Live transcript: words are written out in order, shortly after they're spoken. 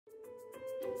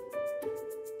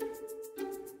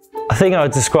think I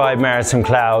would describe Meritum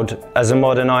Cloud as a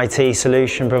modern IT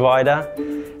solution provider,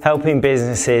 helping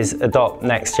businesses adopt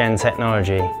next-gen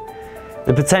technology.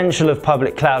 The potential of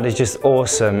public cloud is just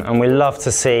awesome, and we love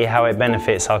to see how it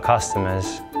benefits our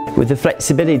customers. With the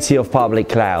flexibility of public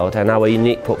cloud and our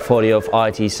unique portfolio of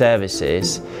IT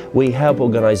services, we help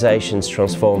organizations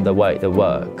transform the way they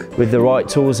work. With the right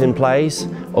tools in place,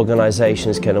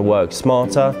 organizations can work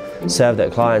smarter, serve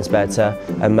their clients better,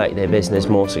 and make their business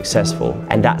more successful.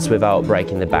 And that's without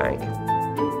breaking the bank.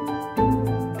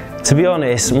 To be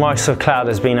honest, Microsoft Cloud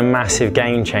has been a massive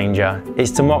game changer.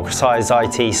 It's democratized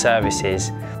IT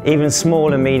services. Even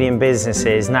small and medium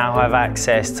businesses now have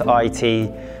access to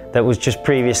IT that was just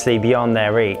previously beyond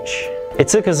their reach. It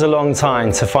took us a long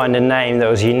time to find a name that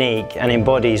was unique and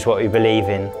embodies what we believe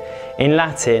in. In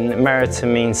Latin,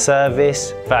 Meritum means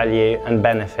service, value and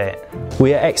benefit.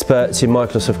 We are experts in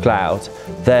Microsoft Cloud,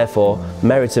 therefore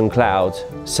Meritum Cloud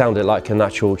sounded like a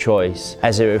natural choice,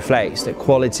 as it reflects the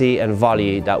quality and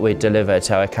value that we deliver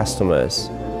to our customers.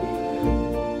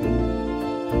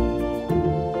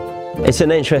 It's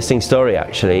an interesting story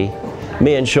actually.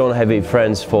 Me and Sean have been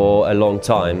friends for a long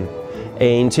time.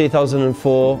 In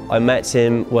 2004, I met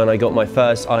him when I got my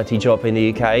first IT job in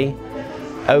the UK.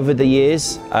 Over the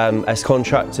years, as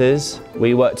contractors,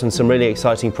 we worked on some really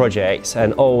exciting projects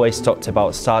and always talked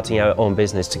about starting our own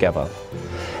business together.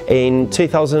 In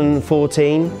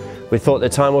 2014, we thought the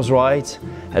time was right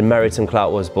and Meritum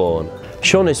Cloud was born.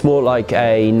 Sean is more like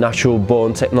a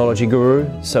natural-born technology guru,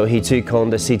 so he took on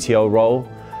the CTO role,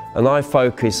 and I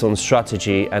focus on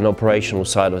strategy and operational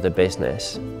side of the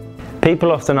business.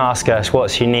 People often ask us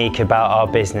what's unique about our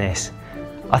business.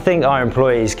 I think our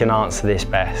employees can answer this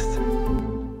best.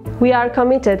 We are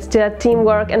committed to a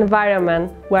teamwork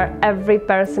environment where every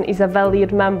person is a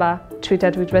valued member,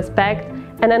 treated with respect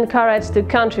and encouraged to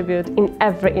contribute in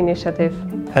every initiative.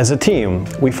 As a team,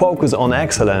 we focus on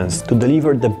excellence to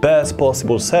deliver the best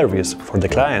possible service for the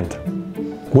client.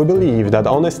 We believe that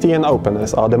honesty and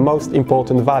openness are the most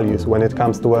important values when it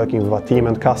comes to working with our team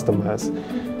and customers.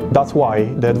 That's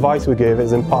why the advice we give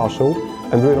is impartial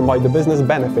and driven by the business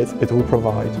benefits it will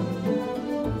provide.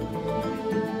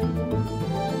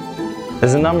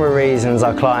 There's a number of reasons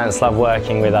our clients love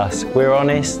working with us. We're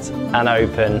honest and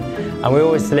open, and we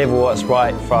always deliver what's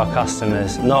right for our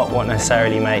customers, not what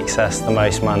necessarily makes us the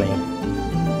most money.